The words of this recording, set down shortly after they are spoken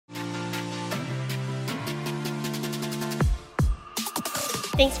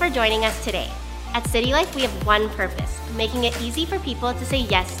Thanks for joining us today. At City Life, we have one purpose, making it easy for people to say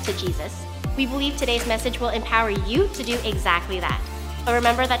yes to Jesus. We believe today's message will empower you to do exactly that. But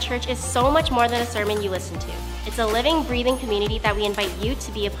remember that church is so much more than a sermon you listen to. It's a living, breathing community that we invite you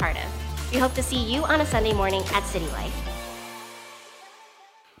to be a part of. We hope to see you on a Sunday morning at City Life.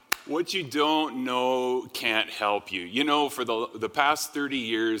 What you don't know can't help you. You know, for the past 30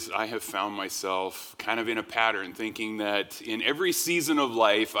 years, I have found myself kind of in a pattern, thinking that in every season of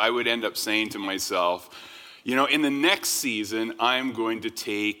life, I would end up saying to myself, you know, in the next season, I'm going to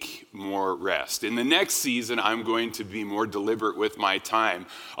take more rest. In the next season, I'm going to be more deliberate with my time.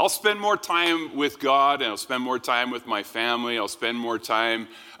 I'll spend more time with God, and I'll spend more time with my family. I'll spend more time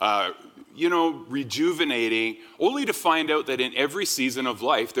rejuvenating, only to find out that in every season of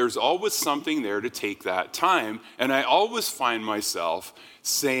life, there's always something there to take that time. And I always find myself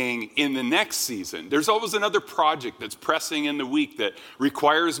saying, in the next season, there's always another project that's pressing in the week that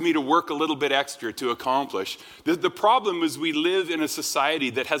requires me to work a little bit extra to accomplish. The problem is we live in a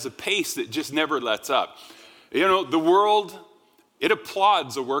society that has a pace that just never lets up. You know, the world, it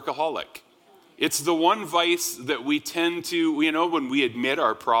applauds a workaholic. It's the one vice that we tend to, when we admit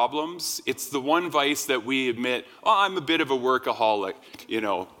our problems, it's the one vice that we admit, I'm a bit of a workaholic,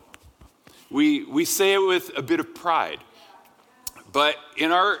 We say it with a bit of pride. But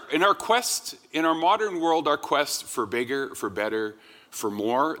in our quest, in our modern world, our quest for bigger, for better, for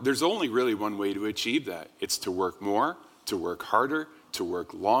more, there's only really one way to achieve that. It's to work more, to work harder, to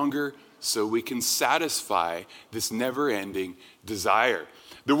work longer, so we can satisfy this never-ending desire.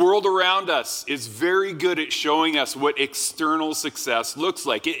 The world around us is very good at showing us what external success looks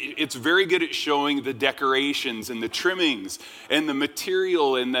like. It's very good at showing the decorations and the trimmings and the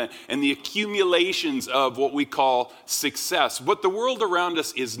material and the accumulations of what we call success. What the world around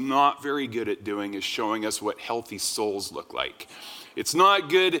us is not very good at doing is showing us what healthy souls look like. It's not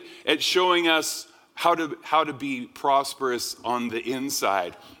good at showing us how to be prosperous on the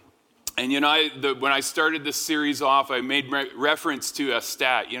inside. And when I started this series off, I made reference to a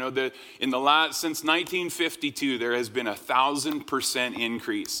stat. Since 1952, there has been 1,000%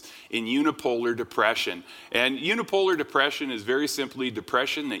 increase in unipolar depression. And unipolar depression is very simply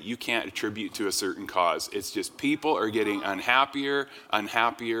depression that you can't attribute to a certain cause. It's just people are getting unhappier, and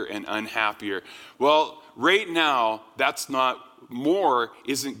unhappier. Well, right now, more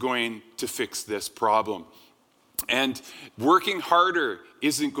isn't going to fix this problem. And working harder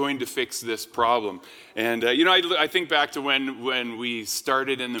isn't going to fix this problem. And, I think back to when we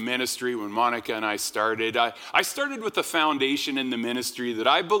started in the ministry, when Monica and I started. I started with the foundation in the ministry that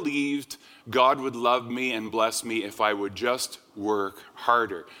I believed God would love me and bless me if I would just work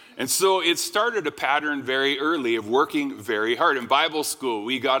harder. And so it started a pattern very early of working very hard. In Bible school,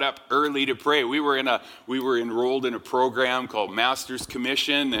 we got up early to pray. We were enrolled in a program called Master's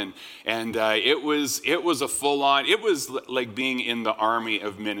Commission, and it was a full-on. It was like being in the army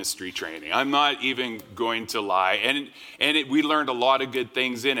of ministry training. I'm not even going to lie. And we learned a lot of good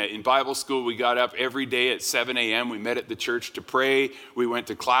things in it. In Bible school, we got up every day at 7 a.m. We met at the church to pray. We went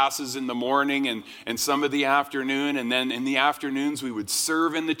to classes in the morning and some of the afternoon, and then in the afternoons we would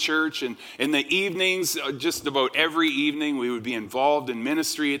serve in the church, and in the evenings, just about every evening, we would be involved in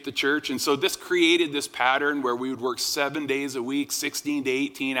ministry at the church. And so this created this pattern where we would work 7 days a week, 16 to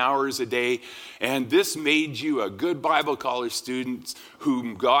 18 hours a day, and this made you a good Bible college student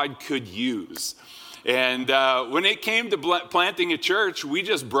whom God could use. And when it came to planting a church, we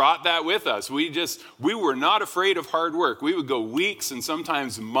just brought that with us. We were not afraid of hard work. We would go weeks and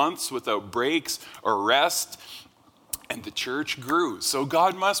sometimes months without breaks or rest. And the church grew. So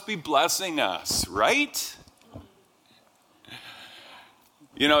God must be blessing us, right?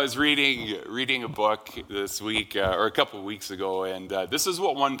 I was reading a book this week, or a couple of weeks ago, and this is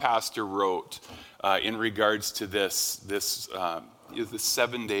what one pastor wrote in regards to this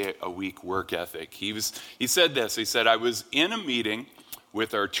 7-day-a-week work ethic. He said this. He said, I was in a meeting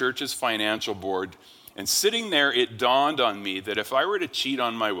with our church's financial board, and sitting there, it dawned on me that if I were to cheat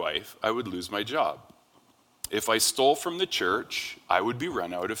on my wife, I would lose my job. If I stole from the church, I would be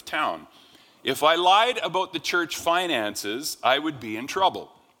run out of town. If I lied about the church finances, I would be in trouble.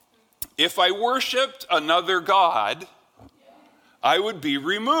 If I worshiped another god, I would be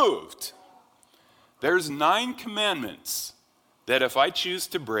removed. There's 9 commandments that if I choose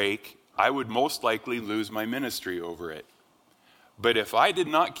to break, I would most likely lose my ministry over it. But if I did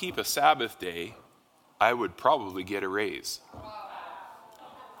not keep a Sabbath day, I would probably get a raise.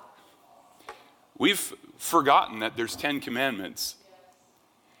 We've forgotten that there's 10 commandments.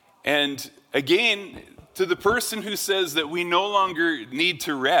 And again, to the person who says that we no longer need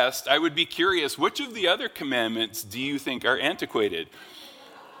to rest, I would be curious, which of the other commandments do you think are antiquated?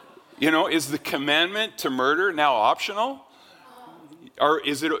 Is the commandment to murder now optional? Or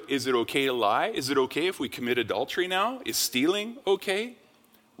is it okay to lie? Is it okay if we commit adultery now? Is stealing okay?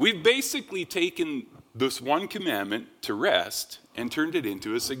 We've basically taken this one commandment to rest and turned it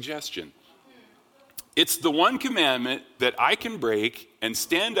into a suggestion. It's the one commandment that I can break and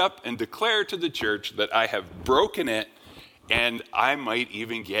stand up and declare to the church that I have broken it, and I might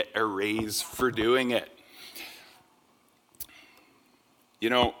even get a raise for doing it.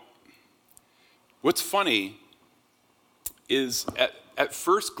 What's funny is at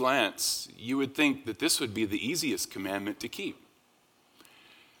first glance, you would think that this would be the easiest commandment to keep.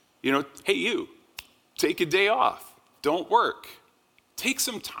 Hey, you, take a day off. Don't work. Take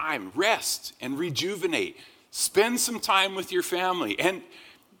some time, rest, and rejuvenate. Spend some time with your family. And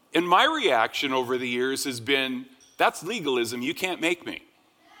my reaction over the years has been, that's legalism. You can't make me.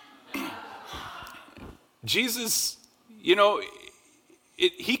 Jesus,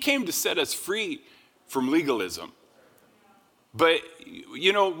 he came to set us free from legalism. But,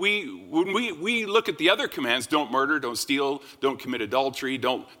 when we look at the other commands, don't murder, don't steal, don't commit adultery,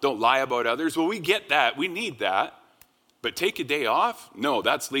 don't lie about others. Well, we get that. We need that. But take a day off? No,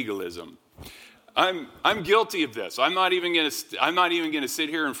 that's legalism. I'm guilty of this. I'm not even going to sit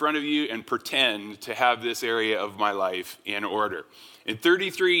here in front of you and pretend to have this area of my life in order. In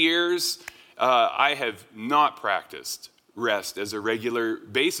 33 years, I have not practiced rest as a regular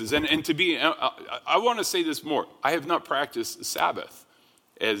basis. And I want to say this more. I have not practiced the Sabbath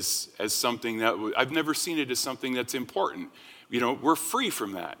as something that I've never seen it as something that's important. We're free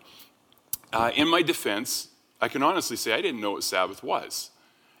from that. In my defense, I can honestly say I didn't know what Sabbath was.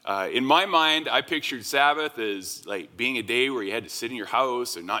 In my mind, I pictured Sabbath as like being a day where you had to sit in your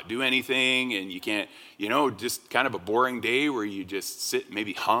house and not do anything, and you can't, just kind of a boring day where you just sit,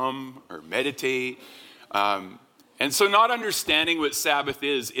 maybe hum or meditate. And so not understanding what Sabbath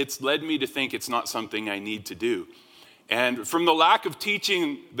is, it's led me to think it's not something I need to do. And from the lack of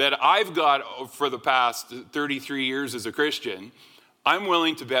teaching that I've got for the past 33 years as a Christian, I'm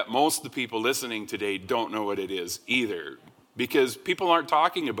willing to bet most of the people listening today don't know what it is either, because people aren't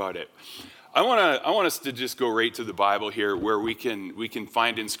talking about it. I want us to just go right to the Bible here, where we can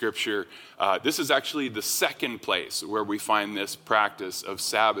find in Scripture. This is actually the second place where we find this practice of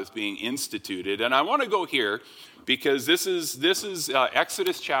Sabbath being instituted, and I want to go here because this is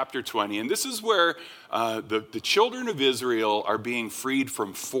Exodus chapter 20, and this is where the children of Israel are being freed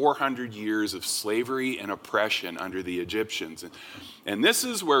from 400 years of slavery and oppression under the Egyptians. And this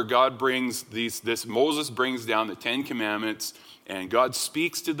is where God brings Moses brings down the 10 Commandments, and God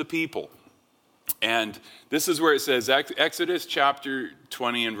speaks to the people. And this is where it says, Exodus chapter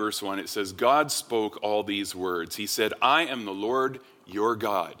 20 and verse 1, it says, God spoke all these words. He said, I am the Lord your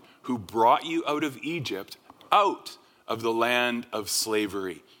God, who brought you out of Egypt, out of the land of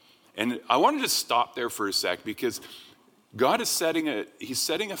slavery. And I wanted to stop there for a sec, because God is setting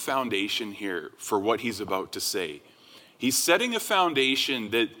a foundation here for what he's about to say. He's setting a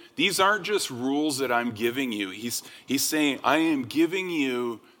foundation that these aren't just rules that I'm giving you. He's saying, I am giving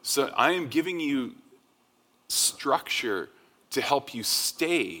you structure to help you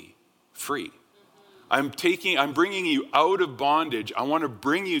stay free. I'm bringing you out of bondage. I want to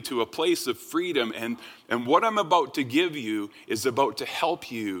bring you to a place of freedom. And what I'm about to give you is about to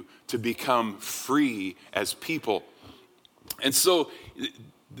help you to become free as people. And so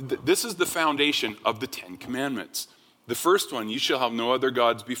this is the foundation of the 10 Commandments. The first one, you shall have no other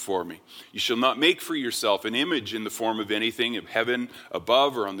gods before me. You shall not make for yourself an image in the form of anything of heaven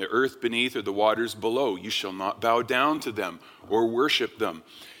above or on the earth beneath or the waters below. You shall not bow down to them or worship them.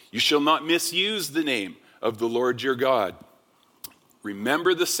 You shall not misuse the name of the Lord your God.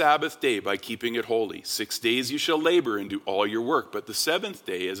 Remember the Sabbath day by keeping it holy. 6 days you shall labor and do all your work, but the seventh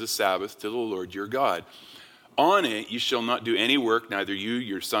day is a Sabbath to the Lord your God. On it you shall not do any work, neither you,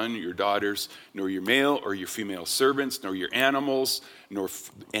 your son, your daughters, nor your male or your female servants, nor your animals, nor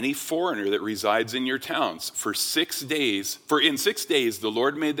any foreigner that resides in your towns. For in 6 days the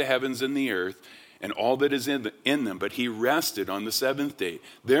Lord made the heavens and the earth, and all that is in them, but he rested on the seventh day.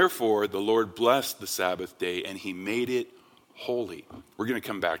 Therefore the Lord blessed the Sabbath day, and he made it holy. We're going to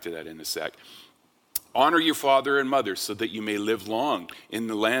come back to that in a sec. Honor your father and mother, so that you may live long in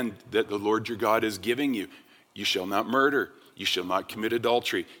the land that the Lord your God is giving you. You shall not murder. You shall not commit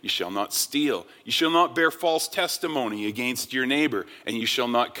adultery. You shall not steal. You shall not bear false testimony against your neighbor. And you shall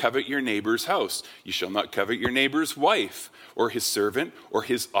not covet your neighbor's house. You shall not covet your neighbor's wife or his servant or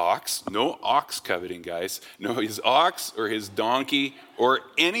his ox. No ox coveting, guys. No, his ox or his donkey or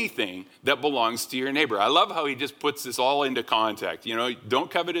anything that belongs to your neighbor. I love how he just puts this all into context. You know,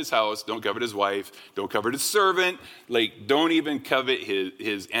 don't covet his house. Don't covet his wife. Don't covet his servant. Like, don't even covet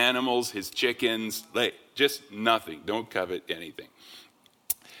his animals, his chickens. Like, just nothing. Don't covet anything.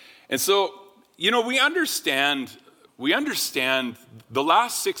 And so, you know, we understand the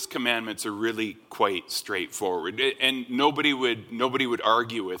last 6 commandments are really quite straightforward, and nobody would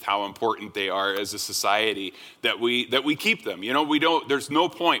argue with how important they are as a society that we keep them. You know, there's no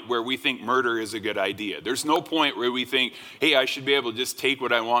point where we think murder is a good idea. There's no point where we think, hey, I should be able to just take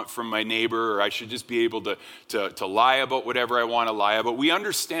what I want from my neighbor, or I should just be able to lie about whatever I want to lie about. We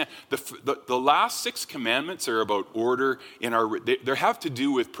understand the last 6 commandments are about order they have to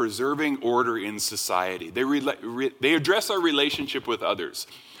do with preserving order in society. They address our relationship with others.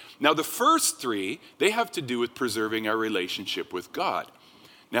 Now, the first 3, they have to do with preserving our relationship with God.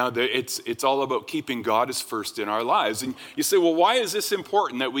 Now, it's all about keeping God as first in our lives. And you say, well, why is this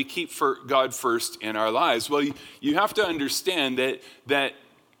important that we keep God first in our lives? Well, you have to understand that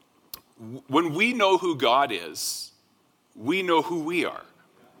when we know who God is, we know who we are,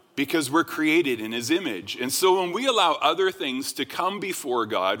 because we're created in his image. And so when we allow other things to come before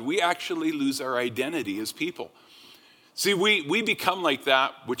God, we actually lose our identity as people. See, we become like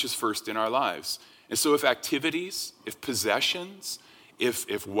that which is first in our lives. And so if activities, if possessions,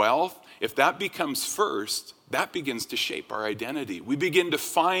 if wealth, if that becomes first, that begins to shape our identity. We begin to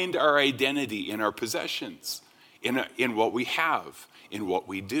find our identity in our possessions, in what we have, in what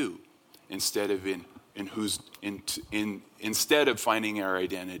we do, instead of instead of finding our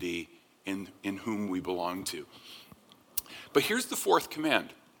identity in whom we belong to. But here's the 4th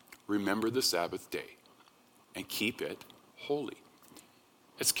command: remember the Sabbath day and keep it holy.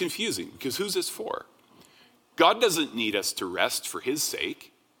 It's confusing because who's this for? God doesn't need us to rest for his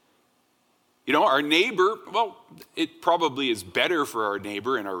sake. You know, our neighbor, well, it probably is better for our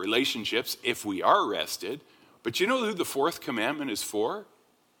neighbor and our relationships if we are rested. But you know who the 4th commandment is for?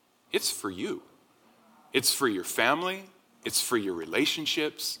 It's for you. It's for your family. It's for your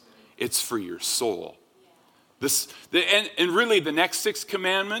relationships. It's for your soul. And really the next 6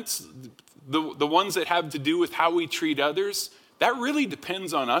 commandments, the ones that have to do with how we treat others, that really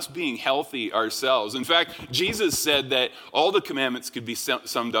depends on us being healthy ourselves. In fact, Jesus said that all the commandments could be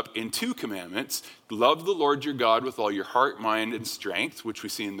summed up in 2 commandments. Love the Lord your God with all your heart, mind, and strength, which we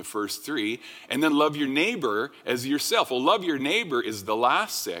see in the first 3. And then love your neighbor as yourself. Well, love your neighbor is the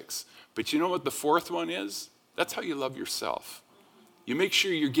last 6. But you know what the 4th one is? That's how you love yourself. You make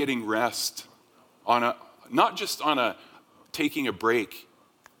sure you're getting rest not just on a taking a break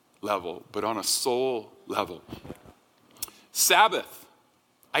level, but on a soul level. Sabbath.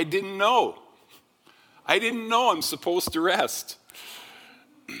 I didn't know I'm supposed to rest.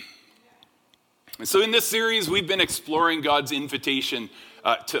 And so in this series, we've been exploring God's invitation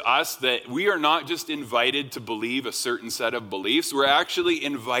to us that we are not just invited to believe a certain set of beliefs, we're actually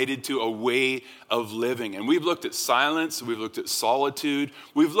invited to a way of living. And we've looked at silence, we've looked at solitude,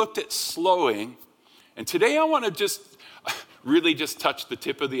 we've looked at slowing. And today I want to really just touch the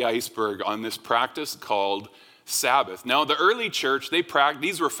tip of the iceberg on this practice called Sabbath. Now, the early church,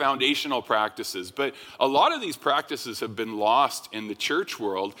 these were foundational practices, but a lot of these practices have been lost in the church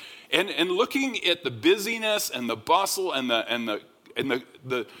world. And looking at the busyness and the bustle and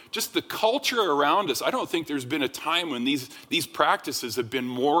just the culture around us, I don't think there's been a time when these practices have been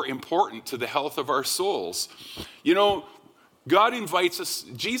more important to the health of our souls. You know,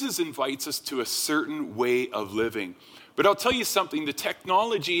 Jesus invites us to a certain way of living. But I'll tell you something, the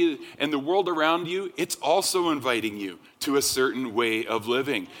technology and the world around you, it's also inviting you to a certain way of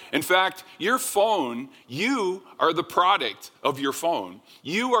living. In fact, your phone, you are the product of your phone.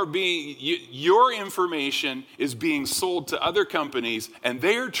 Your information is being sold to other companies, and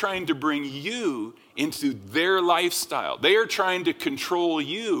they are trying to bring you into their lifestyle. They are trying to control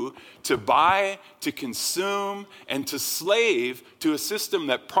you to buy, to consume, and to slave to a system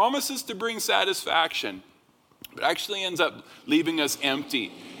that promises to bring satisfaction, but actually ends up leaving us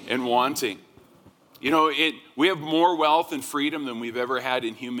empty and wanting. You know, we have more wealth and freedom than we've ever had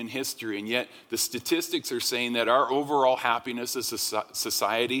in human history, and yet the statistics are saying that our overall happiness as a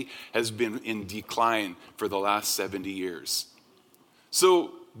society has been in decline for the last 70 years.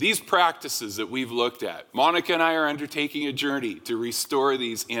 So these practices that we've looked at, Monica and I are undertaking a journey to restore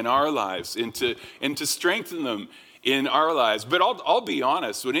these in our lives and to strengthen them in our lives. But I'll be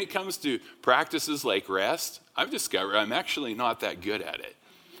honest, when it comes to practices like rest, I've discovered I'm actually not that good at it.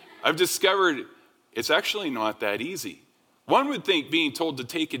 I've discovered it's actually not that easy. One would think being told to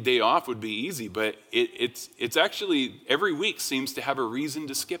take a day off would be easy, but it's actually every week seems to have a reason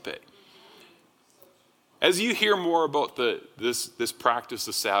to skip it. As you hear more about this practice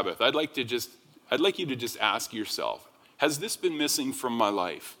of Sabbath, I'd like you to just ask yourself, has this been missing from my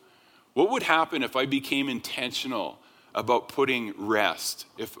life? What would happen if I became intentional about putting rest,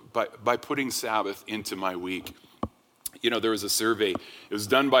 by putting Sabbath into my week? There was a survey. It was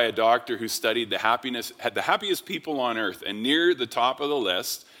done by a doctor who studied the happiest people on earth, and near the top of the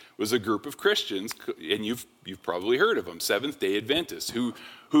list was a group of Christians, and you've probably heard of them, Seventh-day Adventists, who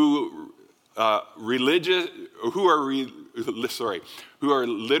are literally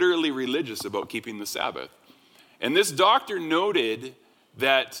religious about keeping the Sabbath. And this doctor noted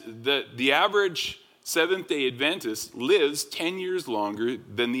that the average Seventh-day Adventist lives 10 years longer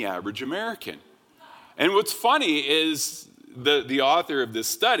than the average American. And what's funny is the author of this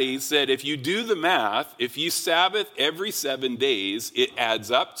study said if you do the math, if you Sabbath every 7 days, it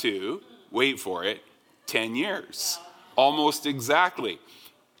adds up to, wait for it, 10 years. Almost exactly.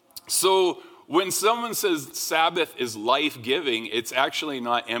 So when someone says Sabbath is life-giving, it's actually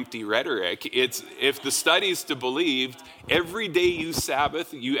not empty rhetoric. It's, if the study's to believe, every day you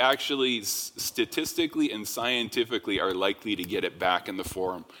Sabbath, you actually statistically and scientifically are likely to get it back in the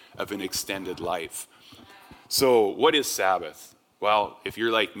form of an extended life. So what is Sabbath? Well, if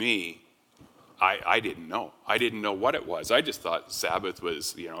you're like me, I didn't know. I didn't know what it was. I just thought Sabbath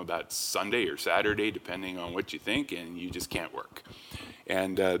was, that's Sunday or Saturday, depending on what you think, and you just can't work.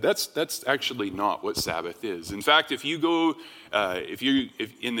 And that's actually not what Sabbath is. In fact, if in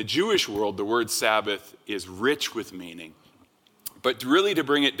the Jewish world, the word Sabbath is rich with meaning. But really to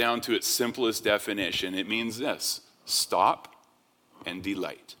bring it down to its simplest definition, it means this: stop and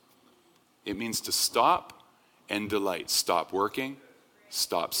delight. It means to stop and delight. Stop working,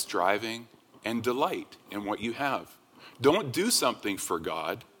 stop striving, and delight in what you have. Don't do something for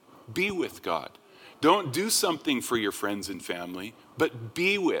God, be with God. Don't do something for your friends and family, but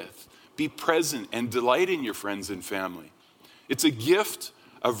be present and delight in your friends and family. It's a gift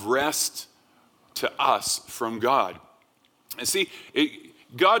of rest to us from God. And see,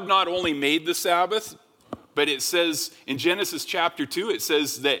 God not only made the Sabbath, but it says in Genesis chapter 2, it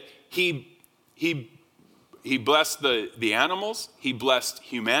says that he blessed the animals, he blessed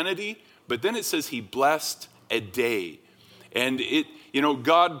humanity, but then it says he blessed a day. And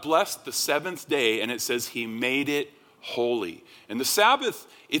God blessed the seventh day, and it says he made it holy. And the Sabbath,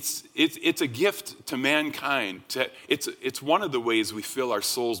 it's a gift to mankind. It's one of the ways we fill our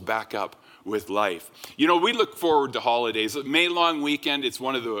souls back up with life. We look forward to holidays. May long weekend, it's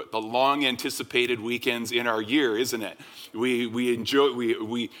one of the long anticipated weekends in our year, isn't it? We enjoy,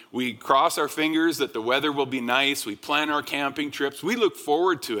 we cross our fingers that the weather will be nice. We plan our camping trips. We look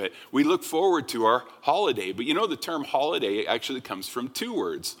forward to it. We look forward to our holiday. But the term holiday actually comes from two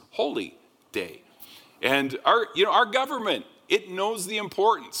words: holy day. And our government, it knows the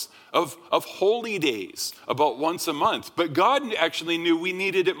importance of holy days about once a month. But God actually knew we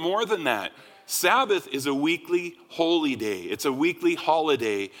needed it more than that. Sabbath is a weekly holy day. It's a weekly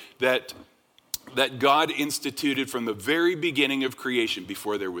holiday that God instituted from the very beginning of creation.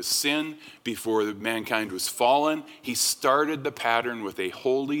 Before there was sin, before mankind was fallen, he started the pattern with a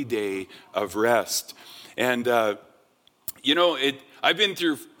holy day of rest. And, I've been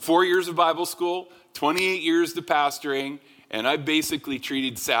through 4 years of Bible school, 28 years of pastoring, and I basically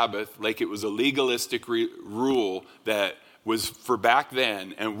treated Sabbath like it was a legalistic rule that was for back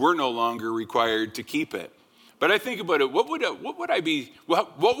then, and we're no longer required to keep it. But I think about it, what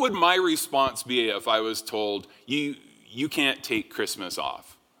would my response be if I was told, you can't take Christmas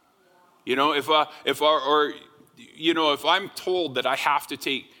off? If I'm told that I have to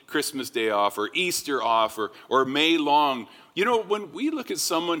take Christmas Day off or Easter off or May long, when we look at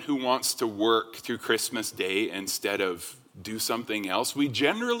someone who wants to work through Christmas Day instead of do something else, we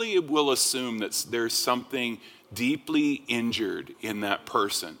generally will assume that there's something deeply injured in that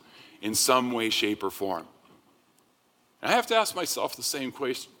person in some way, shape, or form. And I have to ask myself the same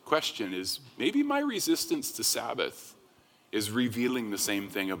question: is maybe my resistance to Sabbath is revealing the same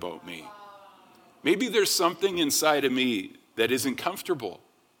thing about me? Maybe there's something inside of me that isn't comfortable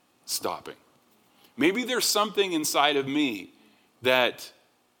stopping. Maybe there's something inside of me that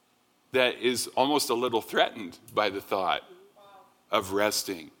is almost a little threatened by the thought of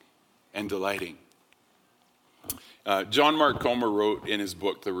resting and delighting. John Mark Comer wrote in his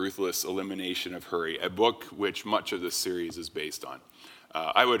book, The Ruthless Elimination of Hurry, a book which much of this series is based on.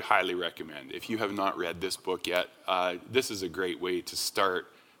 I would highly recommend. If you have not read this book yet, this is a great way to start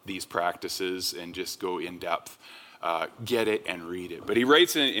these practices and just go in depth. Get it and read it. But he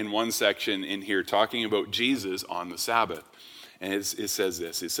writes in one section in here talking about Jesus on the Sabbath. And it says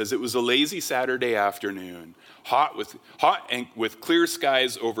this. It says, it was a lazy Saturday afternoon, hot and with clear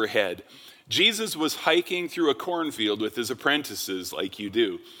skies overhead. Jesus was hiking through a cornfield with his apprentices like you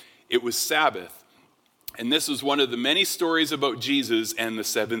do. It was Sabbath. And this was one of the many stories about Jesus and the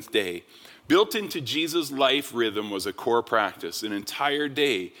seventh day. Built into Jesus' life rhythm was a core practice, an entire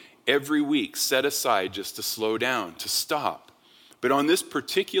day every week set aside just to slow down, to stop. But on this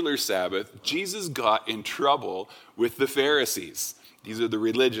particular Sabbath, Jesus got in trouble with the Pharisees. These are the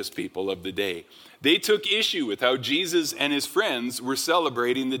religious people of the day. They took issue with how Jesus and his friends were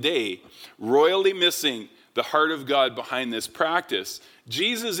celebrating the day, royally missing the heart of God behind this practice.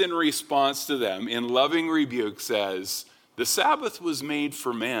 Jesus, in response to them, in loving rebuke, says, the Sabbath was made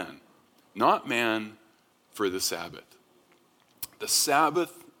for man, not man for the Sabbath. The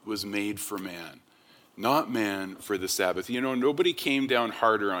Sabbath was made for man, not man for the Sabbath. You know, nobody came down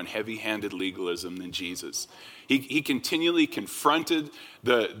harder on heavy-handed legalism than Jesus. He continually confronted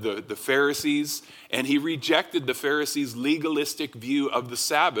the Pharisees, and he rejected the Pharisees' legalistic view of the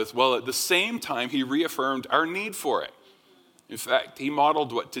Sabbath, while at the same time he reaffirmed our need for it. In fact, he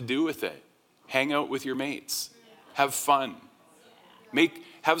modeled what to do with it. Hang out with your mates. Have fun.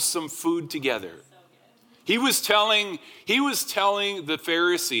 Have some food together. He was telling the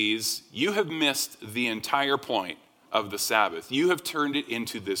Pharisees, you have missed the entire point of the Sabbath. You have turned it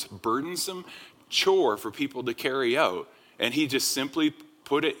into this burdensome chore for people to carry out. And he just simply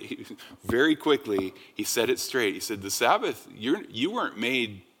put it very quickly. He said it straight. He said, the Sabbath, you weren't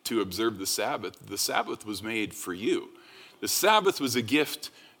made to observe the Sabbath. The Sabbath was made for you. The Sabbath was a gift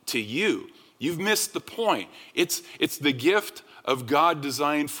to you. You've missed the point. It's the gift of God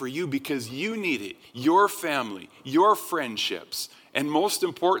designed for you because you need it, your family, your friendships, and most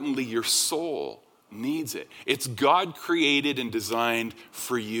importantly, your soul needs it. It's God created and designed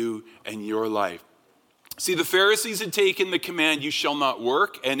for you and your life. See, the Pharisees had taken the command, you shall not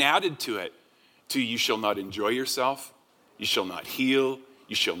work, and added to it, you shall not enjoy yourself, you shall not heal,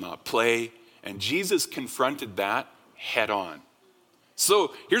 you shall not play. And Jesus confronted that head on.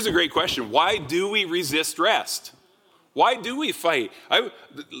 So here's a great question. Why do we resist rest? Why do we fight?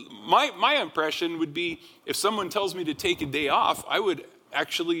 My impression would be if someone tells me to take a day off, I would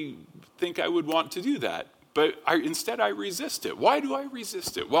actually think I would want to do that. But instead I resist it. Why do I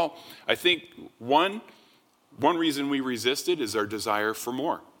resist it? Well, I think one reason we resist it is our desire for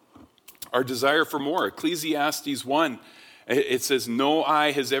more. Our desire for more. Ecclesiastes 1, it says, no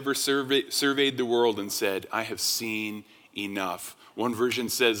eye has ever surveyed the world and said, I have seen enough. One version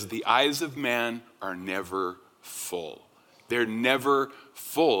says, the eyes of man are never full. They're never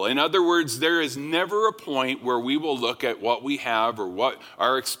full. In other words, there is never a point where we will look at what we have or what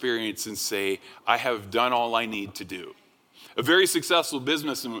our experience and say, I have done all I need to do. A very successful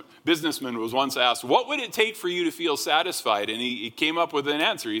businessman was once asked, what would it take for you to feel satisfied? And he came up with an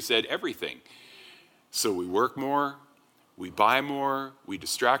answer. He said, everything. So we work more, we buy more, we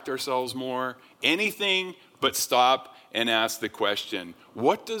distract ourselves more, anything but stop and ask the question,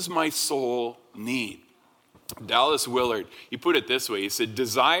 what does my soul need? Dallas Willard, he put it this way. He said,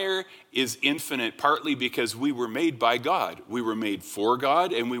 desire is infinite partly because we were made by God. We were made for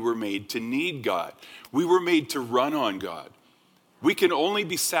God and we were made to need God. We were made to run on God. We can only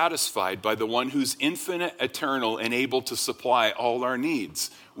be satisfied by the one who's infinite, eternal, and able to supply all our needs.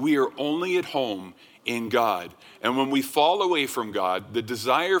 We are only at home in God. And when we fall away from God, the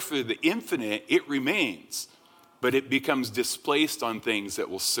desire for the infinite, it remains, but it becomes displaced on things that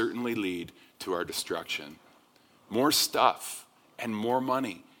will certainly lead to our destruction. More stuff and more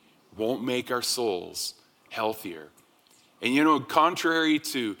money won't make our souls healthier. And you know, contrary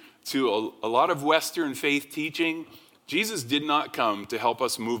to a lot of Western faith teaching, Jesus did not come to help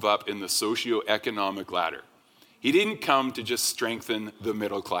us move up in the socioeconomic ladder. He didn't come to just strengthen the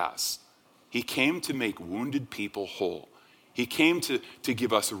middle class. He came to make wounded people whole. He came to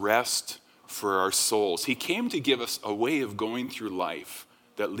give us rest for our souls. He came to give us a way of going through life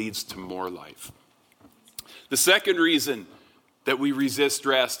that leads to more life. The second reason that we resist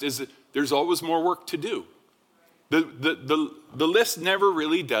rest is that there's always more work to do. The list never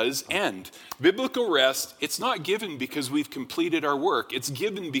really does end. Biblical rest, it's not given because we've completed our work. It's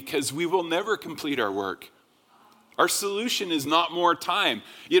given because we will never complete our work. Our solution is not more time.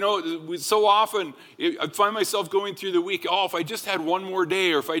 You know, so often I find myself going through the week, if I just had one more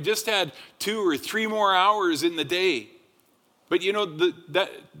day, or if I just had 2 or 3 more hours in the day. But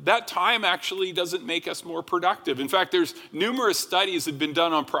that time actually doesn't make us more productive. In fact, there's numerous studies that have been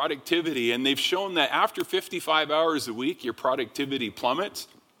done on productivity, and they've shown that after 55 hours a week, your productivity plummets.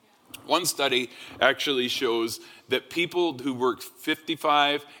 One study actually shows that people who work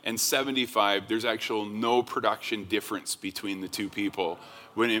 55 and 75, there's actually no production difference between the two people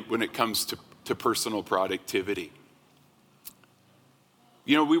when it comes to personal productivity.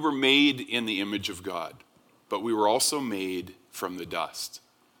 We were made in the image of God, but we were also made from the dust.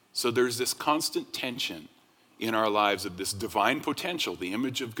 So there's this constant tension in our lives of this divine potential, the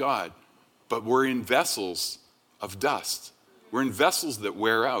image of God, but we're in vessels of dust. We're in vessels that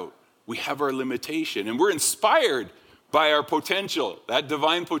wear out. We have our limitation, and we're inspired by our potential, that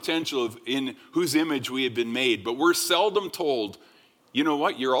divine potential in whose image we have been made. But we're seldom told, you know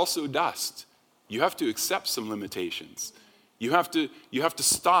what, you're also dust. You have to accept some limitations. You have to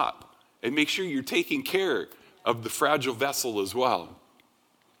stop and make sure you're taking care of the fragile vessel as well.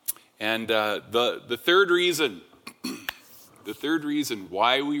 And the third reason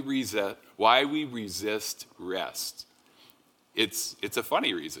why we resist rest, it's a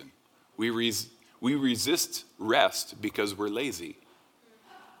funny reason. We resist rest because we're lazy.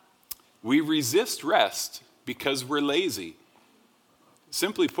 We resist rest because we're lazy.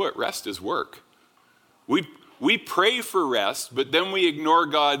 Simply put, rest is work. We pray for rest, but then we ignore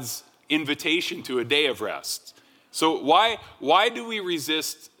God's invitation to a day of rest. So why do we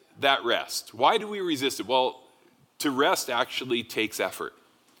resist that rest? Why do we resist it? Well, to rest actually takes effort.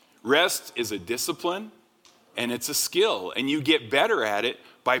 Rest is a discipline and it's a skill, and you get better at it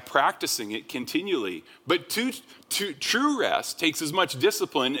by practicing it continually. But true rest takes as much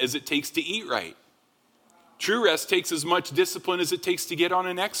discipline as it takes to eat right. True rest takes as much discipline as it takes to get on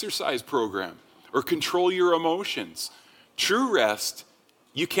an exercise program or control your emotions. True rest,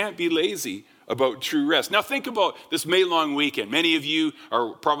 you can't be lazy about true rest. Now think about this May long weekend. Many of you are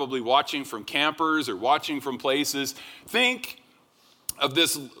probably watching from campers or watching from places. Think of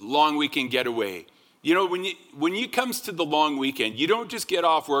this long weekend getaway. When it comes to the long weekend, you don't just get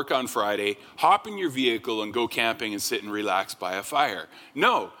off work on Friday, hop in your vehicle and go camping and sit and relax by a fire.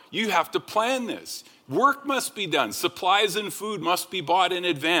 No, you have to plan this. Work must be done. Supplies and food must be bought in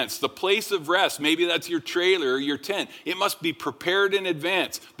advance. The place of rest, maybe that's your trailer or your tent, it must be prepared in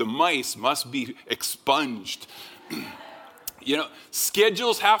advance. The mice must be expunged.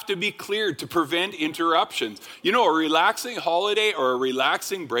 Schedules have to be cleared to prevent interruptions. A relaxing holiday or a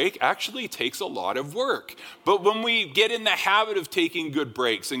relaxing break actually takes a lot of work. But when we get in the habit of taking good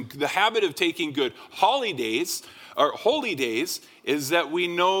breaks and the habit of taking good holidays or holy days, is that we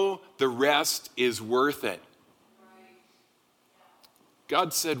know the rest is worth it.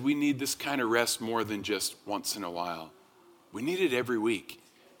 God said we need this kind of rest more than just once in a while. We need it every week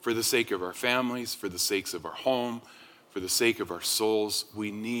for the sake of our families, for the sakes of our home, for the sake of our souls. We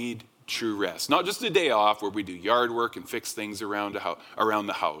need true rest. Not just a day off where we do yard work and fix things around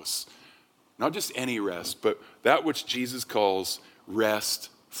the house. Not just any rest, but that which Jesus calls rest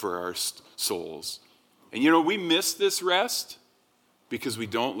for our souls. And we miss this rest because we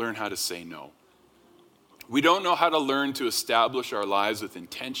don't learn how to say no. We don't know how to learn to establish our lives with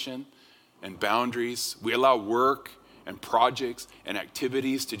intention and boundaries. We allow work and projects and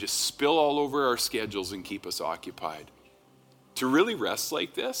activities to just spill all over our schedules and keep us occupied. To really rest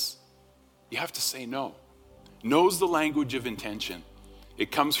like this, you have to say no. No's the language of intention.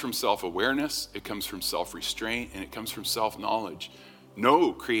 It comes from self-awareness, it comes from self-restraint, and it comes from self-knowledge.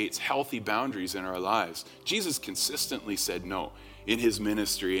 No creates healthy boundaries in our lives. Jesus consistently said no in his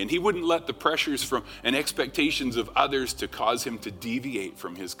ministry, and he wouldn't let the pressures from and expectations of others to cause him to deviate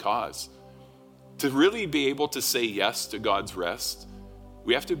from his cause. To really be able to say yes to God's rest,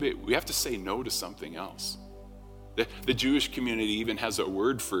 we have to say no to something else. The Jewish community even has a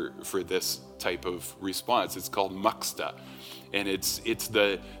word for this type of response. It's called muksta. And it's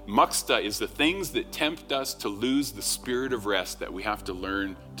the muksta is the things that tempt us to lose the spirit of rest that we have to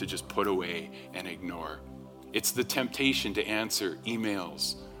learn to just put away and ignore. It's the temptation to answer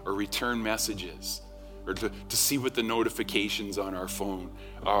emails or return messages or to see what the notifications on our phone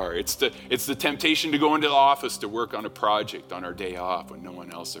are. It's the temptation to go into the office to work on a project on our day off when no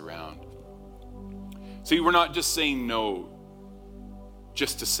one else is around. See, we're not just saying no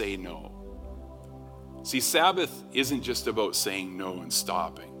just to say no. See, Sabbath isn't just about saying no and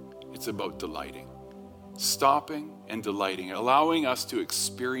stopping. It's about delighting. Stopping and delighting, allowing us to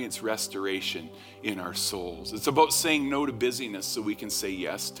experience restoration in our souls. It's about saying no to busyness so we can say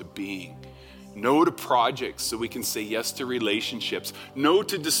yes to being. No to projects so we can say yes to relationships. No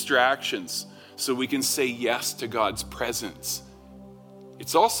to distractions so we can say yes to God's presence.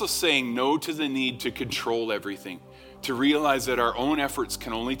 It's also saying no to the need to control everything, to realize that our own efforts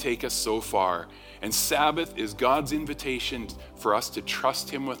can only take us so far. And Sabbath is God's invitation for us to trust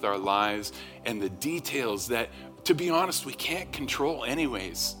him with our lives and the details that, to be honest, we can't control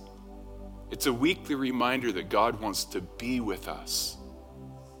anyways. It's a weekly reminder that God wants to be with us,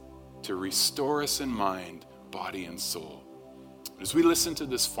 to restore us in mind, body, and soul. As we listen to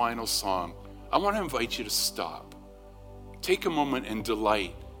this final song, I want to invite you to stop. Take a moment and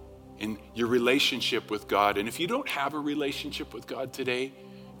delight in your relationship with God. And if you don't have a relationship with God today,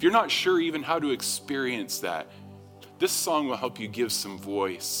 if you're not sure even how to experience that, this song will help you give some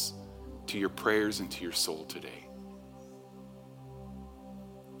voice to your prayers and to your soul today.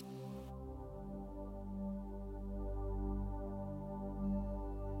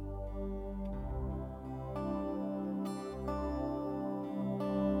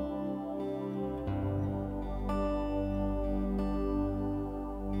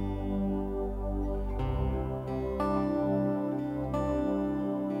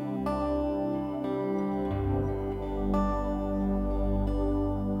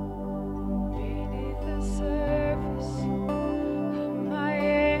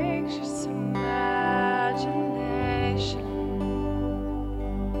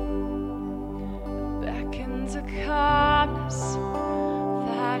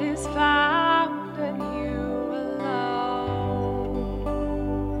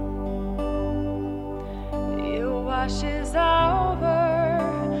 Washes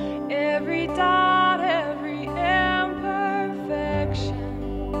over every dot, every imperfection.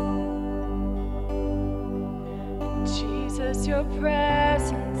 Jesus, your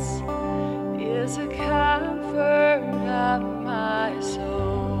presence is a comfort of my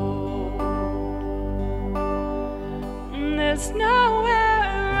soul. There's nowhere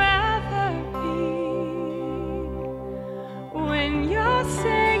I'd rather be when you're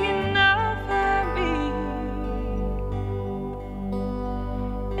singing over me.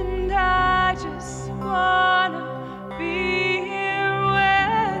 I just wanna be here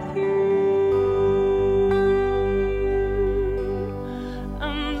with you.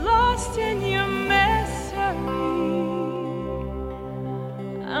 I'm lost in your mystery.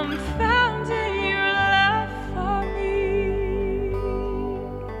 I'm found in your love for me.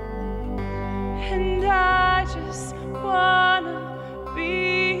 And I just wanna be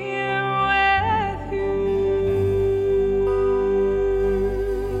here with you.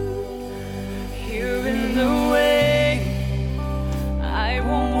 Here in the way, I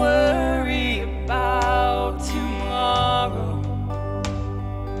won't worry about tomorrow.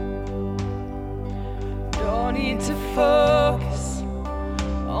 Don't need to focus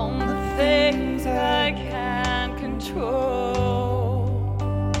on the things I can't control.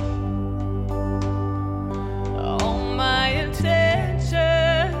 All my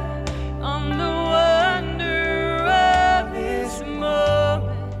attention on the wonder of this moment.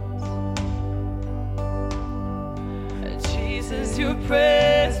 Jesus, your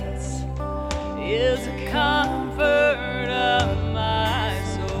presence is a comfort of my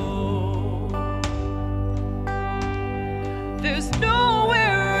soul. There's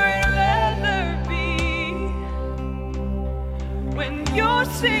nowhere I'd rather be when you're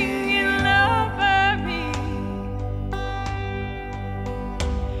singing over me.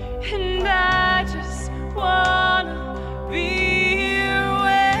 And I just wanna be here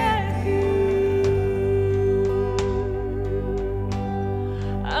with you.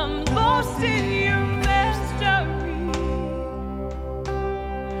 I'm lost in your mystery.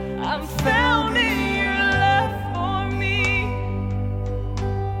 I'm found in your love for me.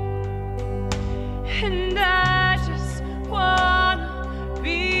 And I just wanna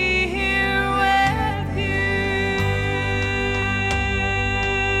be here with you.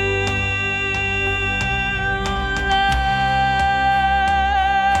 Love.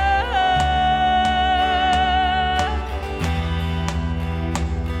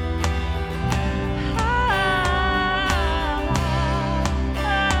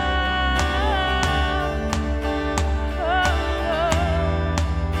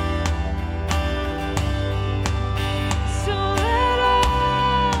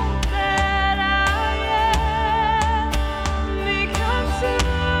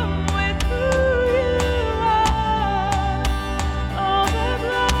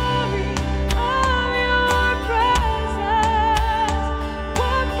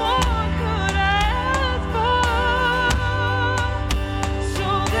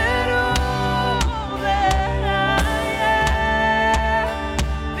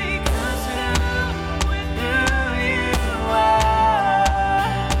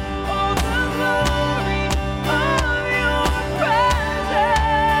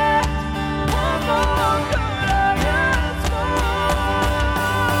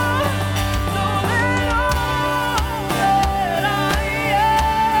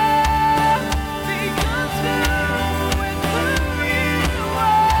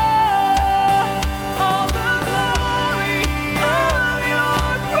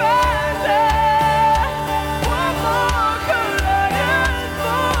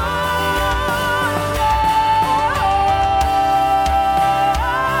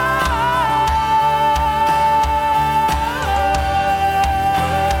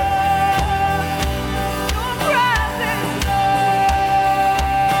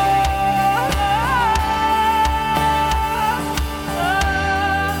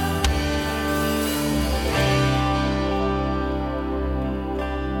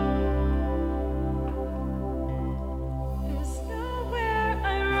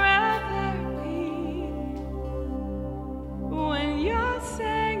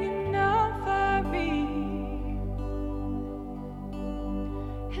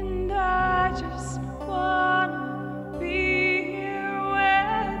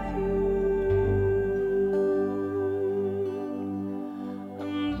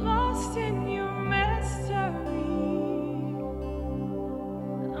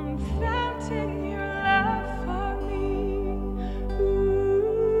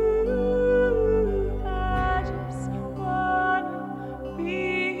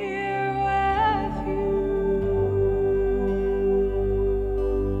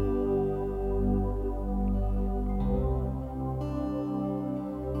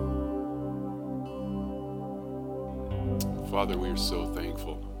 Father, we are so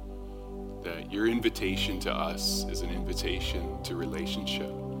thankful that your invitation to us is an invitation to relationship.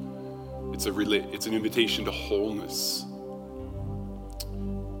 It's an invitation to wholeness,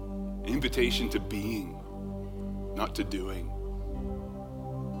 an invitation to being, not to doing.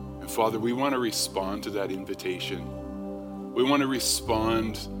 And Father, we want to respond to that invitation. We want to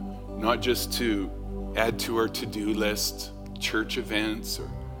respond not just to add to our to-do list church events or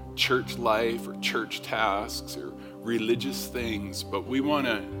church life or church tasks or religious things, but we want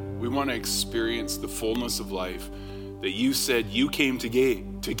to experience the fullness of life that you said you came to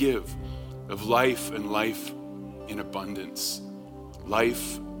give, of life and life in abundance,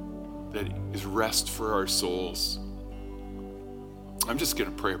 life that is rest for our souls. I'm just going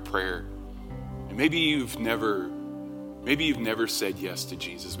to pray a prayer. And maybe you've never said yes to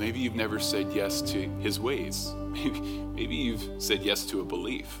Jesus. Maybe you've never said yes to his ways. Maybe you've said yes to a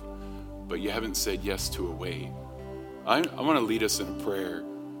belief, but you haven't said yes to a way. I want to lead us in a prayer.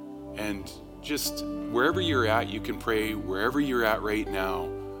 And just wherever you're at, you can pray. Wherever you're at right now,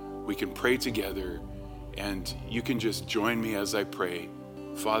 we can pray together. And you can just join me as I pray.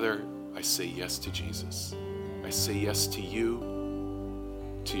 Father, I say yes to Jesus. I say yes to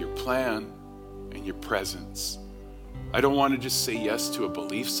you, to your plan and your presence. I don't want to just say yes to a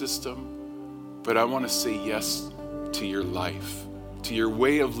belief system, but I want to say yes to your life, to your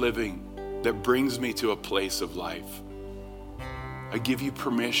way of living that brings me to a place of life. I give you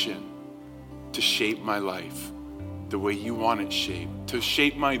permission to shape my life the way you want it shaped, to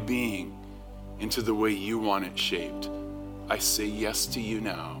shape my being into the way you want it shaped. I say yes to you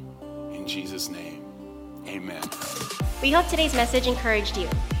now, in Jesus' name, amen. We hope today's message encouraged you.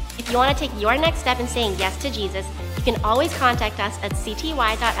 If you want to take your next step in saying yes to Jesus, you can always contact us at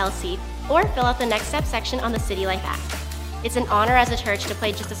cty.lc or fill out the next step section on the City Life app. It's an honor as a church to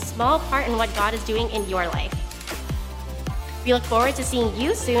play just a small part in what God is doing in your life. We look forward to seeing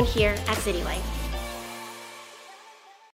you soon here at City Life.